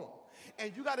walk alone.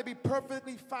 And you got to be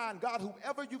perfectly fine. God,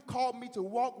 whoever you've called me to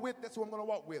walk with, that's who I'm going to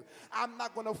walk with. I'm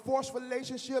not going to force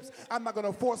relationships. I'm not going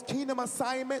to force kingdom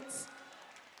assignments.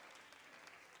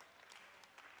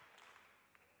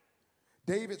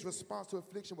 David's response to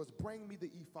affliction was, bring me the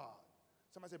ephod.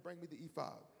 Somebody said, bring me the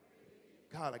ephod.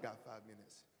 God, I got 5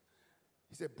 minutes.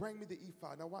 He said, bring me the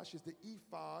ephod. Now watch this. The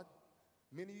ephod,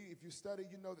 many of you, if you study,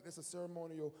 you know that it's a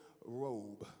ceremonial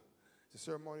robe. It's a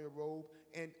ceremonial robe,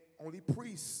 and only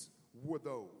priests wore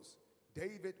those.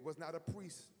 David was not a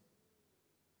priest.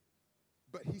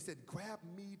 But he said, grab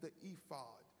me the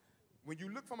ephod. When you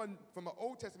look from an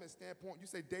Old Testament standpoint, you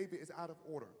say David is out of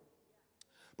order.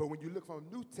 But when you look from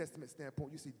a New Testament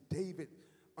standpoint, you see David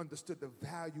understood the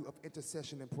value of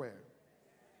intercession and prayer.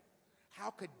 How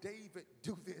could David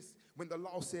do this when the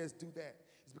law says do that?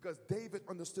 It's because David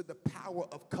understood the power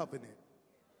of covenant.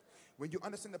 When you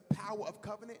understand the power of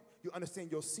covenant, you understand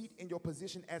your seat and your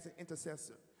position as an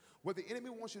intercessor. What the enemy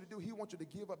wants you to do, he wants you to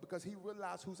give up because he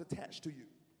realized who's attached to you.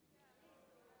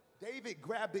 David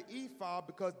grabbed the ephod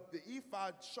because the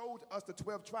ephod showed us the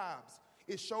 12 tribes.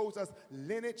 It shows us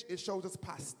lineage, it shows us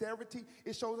posterity,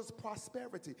 it shows us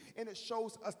prosperity, and it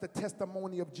shows us the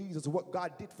testimony of Jesus, what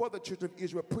God did for the children of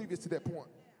Israel previous to that point.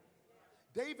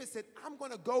 David said, I'm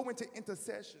going to go into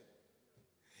intercession,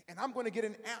 and I'm going to get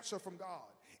an answer from God.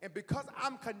 And because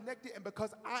I'm connected and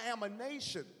because I am a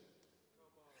nation,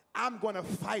 I'm going to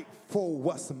fight for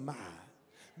what's mine.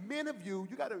 Many of you,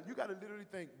 you gotta literally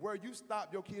think, where you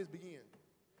stop, your kids begin.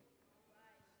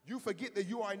 You forget that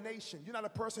you are a nation. You're not a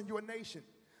person, you're a nation.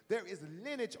 There is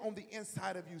lineage on the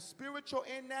inside of you, spiritual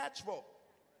and natural.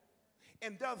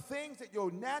 And there are things that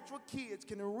your natural kids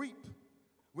can reap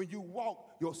when you walk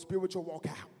your spiritual walk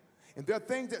out. And there are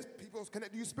things that people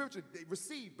connect to you spiritually, they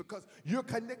receive because you're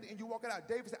connected and you walk it out.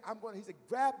 David said, he said,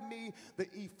 grab me the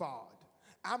ephod.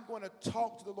 I'm going to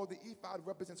talk to the Lord. The ephod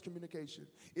represents communication.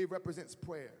 It represents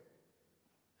prayer.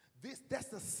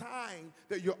 That's a sign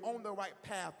that you're on the right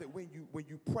path, that when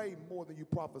you pray more than you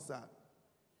prophesy.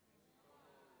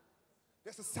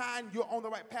 That's a sign you're on the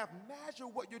right path. Measure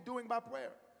what you're doing by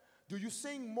prayer. Do you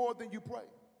sing more than you pray?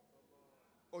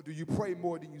 Or do you pray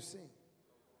more than you sing?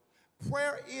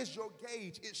 Prayer is your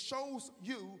gauge. It shows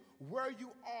you where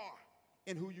you are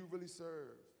and who you really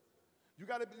serve. You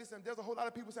got to listen, there's a whole lot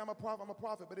of people saying I'm a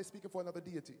prophet, but they're speaking for another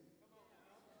deity.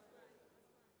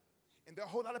 And there are a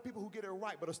whole lot of people who get it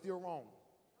right but are still wrong.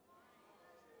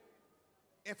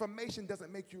 Information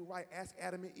doesn't make you right. Ask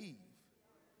Adam and Eve.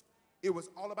 It was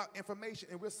all about information,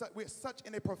 and we're such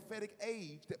in a prophetic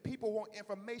age that people want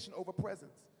information over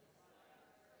presence.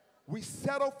 We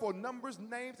settle for numbers,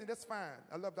 names, and that's fine.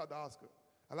 I love Dr. Oscar.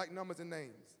 I like numbers and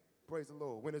names. Praise the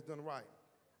Lord, when it's done right.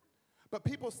 But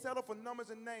people settle for numbers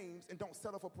and names and don't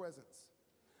settle for presence.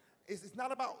 It's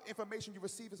not about information you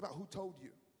receive, it's about who told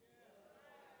you.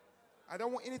 I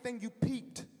don't want anything you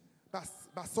peaked by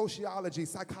sociology,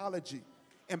 psychology,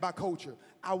 and by culture.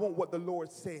 I want what the Lord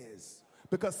says.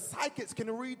 Because psychics can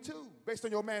read too, based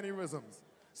on your mannerisms.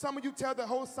 Some of you tell the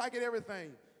whole psychic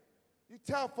everything. You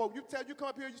tell folk, you come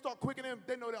up here, you start quickening them,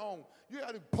 they know their own. You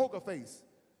got to poker face.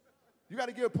 You got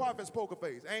to give prophets poker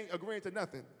face. I ain't agreeing to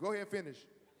nothing. Go ahead and finish.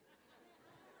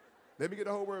 Let me get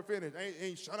the whole word finished.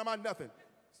 Ain't shut about nothing.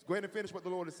 Go ahead and finish what the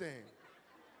Lord is saying.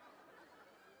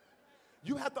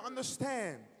 You have to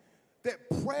understand that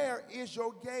prayer is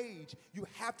your gauge. You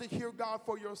have to hear God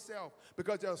for yourself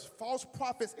because there's false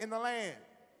prophets in the land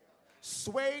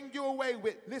swaying you away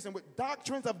with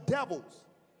doctrines of devils.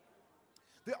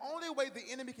 The only way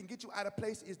the enemy can get you out of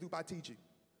place is by teaching.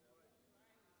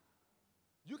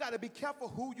 You got to be careful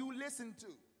who you listen to.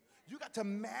 You got to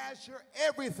measure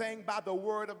everything by the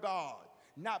word of God,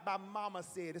 not by mama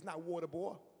said. It's not water,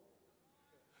 boy.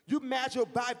 You measure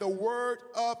by the word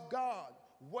of God.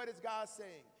 What is God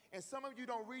saying? And some of you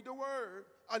don't read the word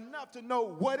enough to know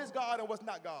what is God and what's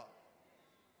not God.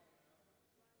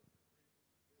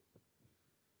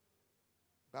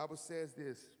 The Bible says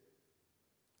this.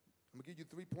 I'm going to give you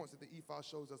 3 points that the ephod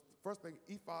shows us. First thing,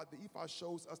 the ephod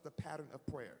shows us the pattern of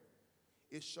prayer.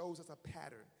 It shows us a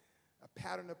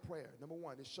pattern of prayer. Number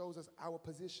one, it shows us our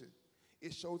position.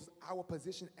 It shows us our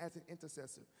position as an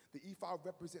intercessor. The ephod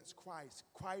represents Christ.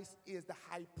 Christ is the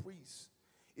high priest.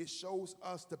 It shows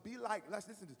us to be like, let's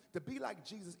listen to this, to be like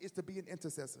Jesus is to be an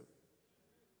intercessor.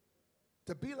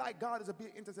 To be like God is to be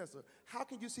an intercessor. How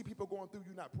can you see people going through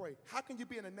you not pray? How can you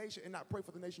be in a nation and not pray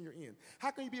for the nation you're in?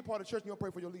 How can you be a part of the church and you don't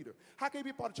pray for your leader? How can you be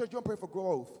a part of the church and you don't pray for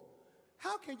growth?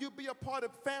 How can you be a part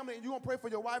of family and you don't pray for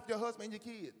your wife, your husband, and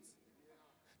your kids?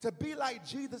 To be like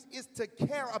Jesus is to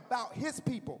care about his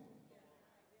people.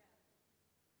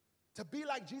 To be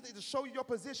like Jesus is to show you your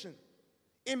position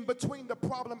in between the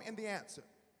problem and the answer.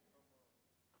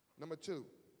 Number 2,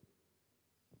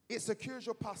 it secures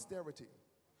your posterity.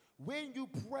 When you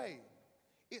pray,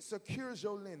 it secures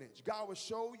your lineage. God will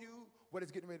show you what is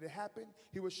getting ready to happen.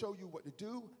 He will show you what to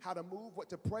do, how to move, what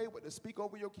to pray, what to speak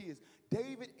over your kids.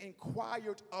 David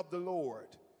inquired of the Lord.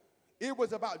 It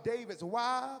was about David's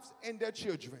wives and their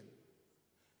children.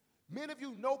 Many of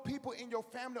you know people in your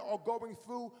family are going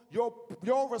through.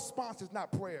 Your response is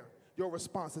not prayer. Your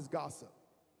response is gossip.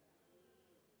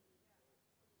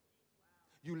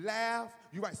 You laugh.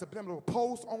 You write subliminal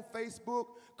posts on Facebook.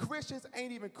 Christians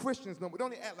ain't even Christians no more. They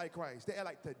don't even act like Christ. They act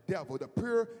like the devil, the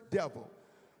pure devil.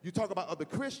 You talk about other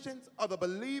Christians, other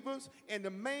believers, and the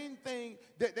main thing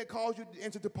that calls you to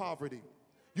enter into poverty.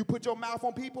 You put your mouth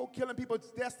on people, killing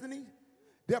people's destiny,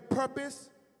 their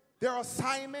purpose, their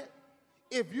assignment.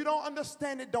 If you don't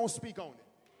understand it, don't speak on it.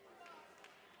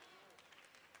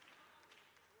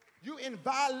 You in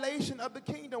violation of the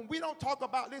kingdom. We don't talk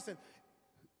about, listen,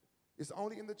 it's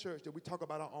only in the church that we talk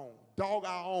about our own, dog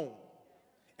our own.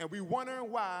 And we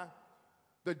wondering why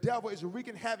the devil is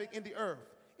wreaking havoc in the earth.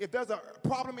 If there's a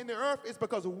problem in the earth, it's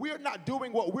because we're not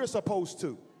doing what we're supposed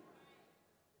to.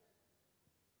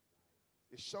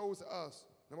 It shows us,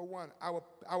 number 1,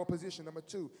 our position. Number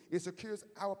 2, it secures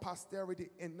our posterity.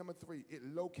 And number 3, it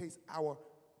locates our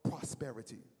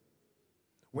prosperity.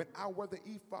 When I wore the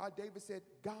ephod, David said,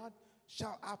 God,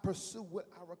 shall I pursue what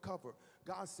I recover?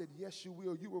 God said, yes, you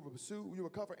will. You will pursue, you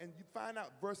recover. And you find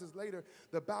out verses later,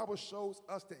 the Bible shows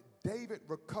us that David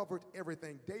recovered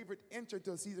everything. David entered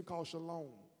into a season called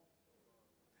Shalom.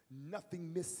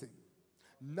 Nothing missing,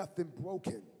 nothing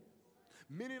broken.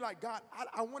 Many like, God,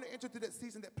 I want to enter into that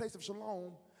season, that place of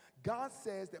Shalom. God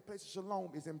says that place of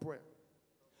Shalom is in prayer.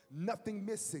 Nothing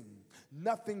missing,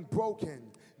 nothing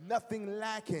broken, nothing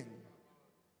lacking.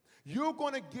 You're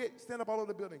going to get, stand up all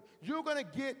over the building, you're going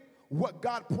to get what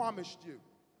God promised you.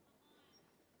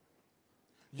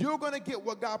 You're going to get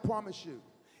what God promised you.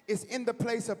 It's in the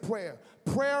place of prayer.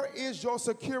 Prayer is your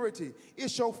security.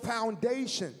 It's your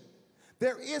foundation.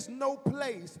 There is no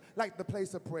place like the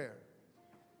place of prayer.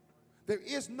 There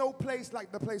is no place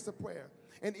like the place of prayer.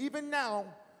 And even now,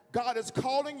 God is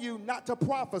calling you not to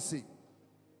prophecy.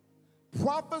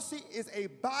 Prophecy is a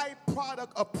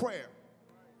byproduct of prayer.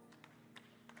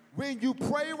 When you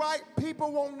pray right,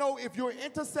 people won't know if you're an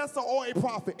intercessor or a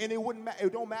prophet, and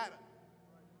it don't matter.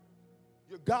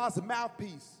 You're God's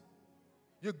mouthpiece.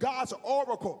 You're God's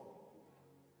oracle.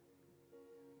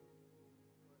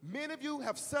 Many of you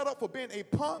have set up for being a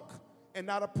punk and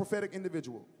not a prophetic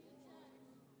individual.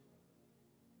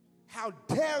 How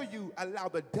dare you allow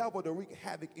the devil to wreak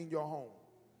havoc in your home?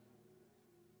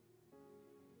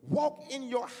 Walk in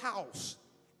your house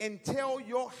and tell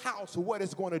your house what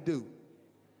it's going to do.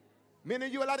 Many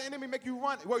of you allow the enemy make you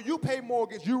run. Well, you pay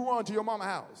mortgage, you run to your mama's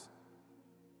house.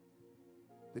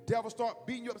 The devil start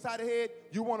beating you upside the head,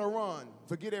 you want to run.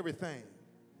 Forget everything.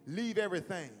 Leave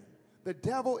everything. The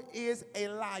devil is a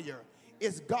liar.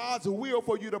 It's God's will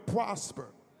for you to prosper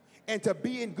and to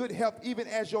be in good health even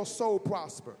as your soul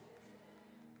prosper.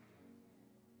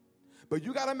 But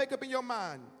you got to make up in your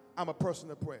mind, I'm a person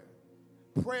of prayer.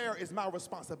 Prayer is my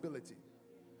responsibility.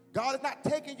 God is not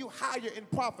taking you higher in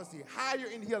prophecy, higher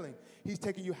in healing. He's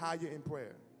taking you higher in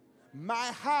prayer.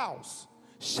 My house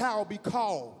shall be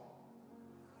called.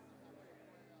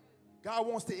 God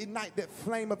wants to ignite that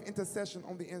flame of intercession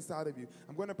on the inside of you.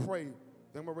 I'm going to pray.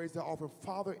 Then we'll raise the offering.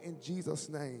 Father, in Jesus'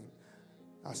 name,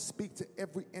 I speak to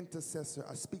every intercessor.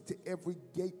 I speak to every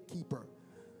gatekeeper.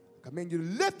 I command you to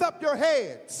lift up your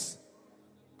heads,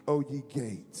 O ye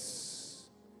gates.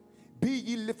 Be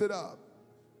ye lifted up.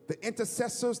 The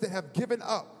intercessors that have given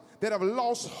up, that have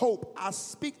lost hope, I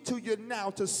speak to you now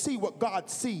to see what God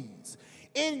sees.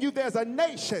 In you there's a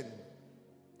nation.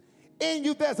 In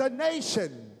you there's a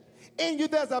nation. In you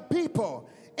there's a people.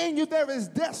 In you there is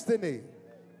destiny.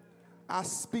 I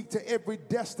speak to every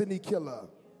destiny killer,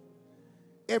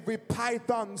 every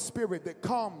python spirit that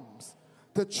comes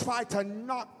to try to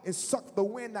knock and suck the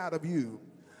wind out of you.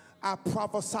 I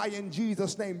prophesy in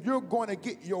Jesus' name, you're going to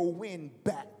get your wind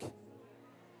back.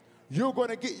 You're going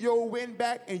to get your wind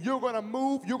back and you're going to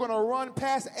move. You're going to run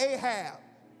past Ahab.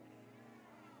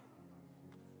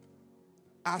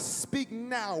 I speak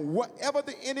now, whatever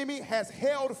the enemy has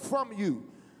held from you,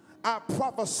 I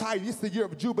prophesy this is the year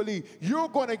of Jubilee. You're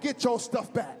going to get your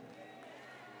stuff back.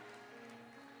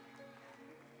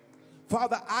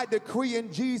 Father, I decree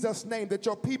in Jesus' name that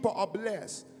your people are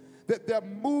blessed, that they're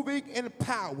moving in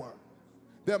power,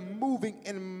 they're moving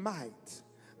in might.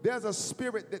 There's a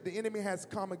spirit that the enemy has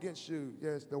come against you.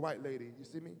 Yes, the white lady. You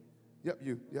see me? Yep,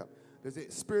 you. Yep. There's a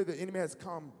spirit the enemy has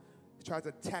come to try to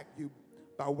attack you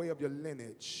by way of your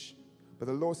lineage. But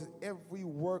the Lord says every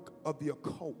work of the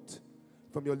occult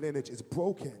from your lineage is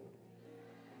broken.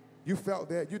 You felt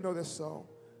that. You know that's so.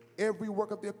 Every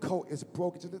work of the occult is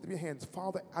broken. Just lift up your hands.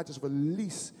 Father, I just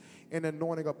release an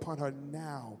anointing upon her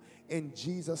now in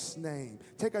Jesus' name.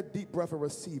 Take a deep breath and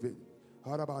receive it.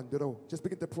 Just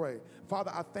begin to pray.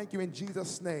 Father, I thank you in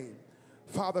Jesus' name.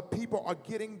 Father, people are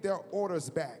getting their orders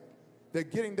back. They're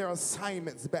getting their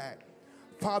assignments back.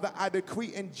 Father, I decree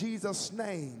in Jesus'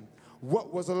 name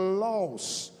what was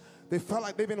lost. They felt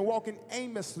like they've been walking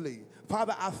aimlessly.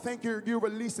 Father, I thank you, you're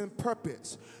releasing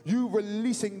purpose. You're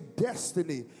releasing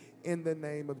destiny in the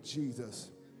name of Jesus.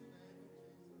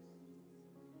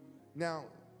 Now,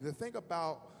 the thing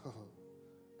about,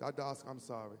 I'm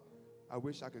sorry. I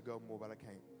wish I could go more, but I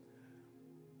can't.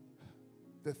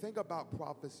 The thing about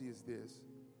prophecy is this.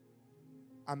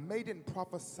 I may didn't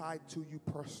prophesy to you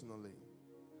personally,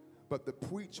 but the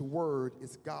preached word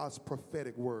is God's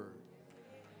prophetic word.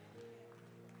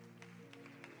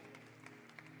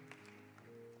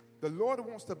 The Lord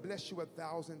wants to bless you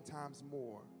 1,000 times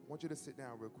more. I want you to sit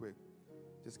down real quick.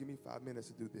 Just give me 5 minutes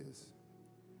to do this.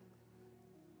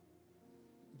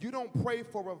 You don't pray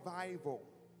for revival.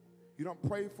 You don't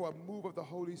pray for a move of the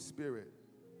Holy Spirit,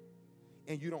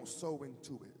 and you don't sow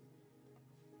into it.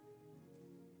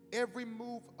 Every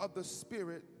move of the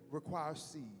Spirit requires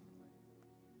seed.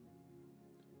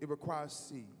 It requires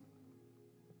seed.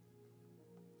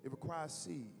 It requires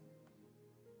seed.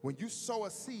 When you sow a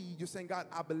seed, you're saying, God,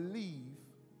 I believe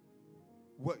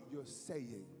what you're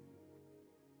saying.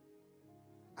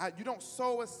 You don't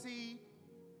sow a seed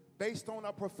based on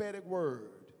a prophetic word.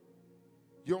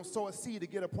 You don't sow a seed to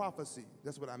get a prophecy.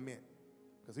 That's what I meant.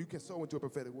 Because you can sow into a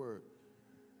prophetic word.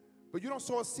 But you don't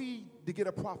sow a seed to get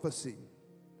a prophecy.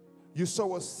 You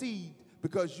sow a seed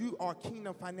because you are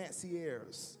kingdom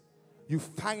financiers. You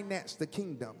finance the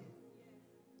kingdom.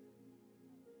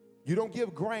 You don't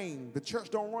give grain. The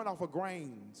church don't run off of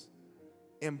grains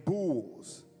and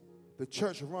bulls. The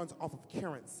church runs off of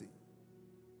currency.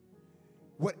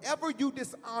 Whatever you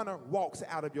dishonor walks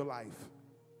out of your life.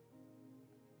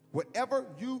 Whatever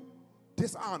you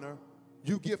dishonor,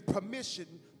 you give permission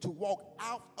to walk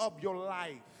out of your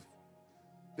life.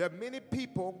 There are many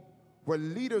people where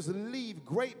leaders leave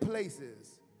great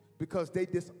places because they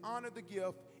dishonor the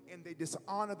gift and they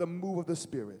dishonor the move of the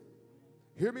Spirit.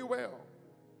 Hear me well.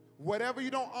 Whatever you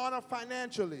don't honor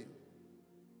financially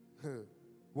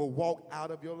will walk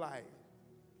out of your life.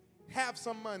 Have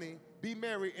some money, be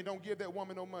married, and don't give that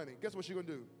woman no money. Guess what she's going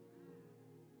to do?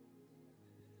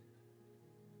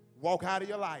 Walk out of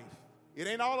your life. It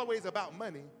ain't always about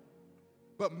money,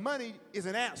 but money is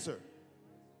an answer.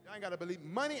 Y'all ain't got to believe.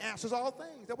 Money answers all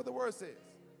things. That's what the word says.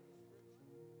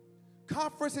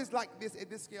 Conferences like this at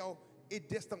this scale, it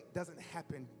just doesn't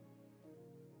happen.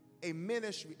 A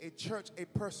ministry, a church, a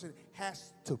person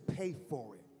has to pay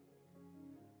for it.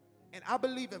 And I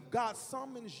believe if God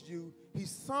summons you, he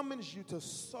summons you to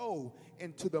sow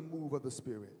into the move of the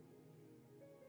Spirit.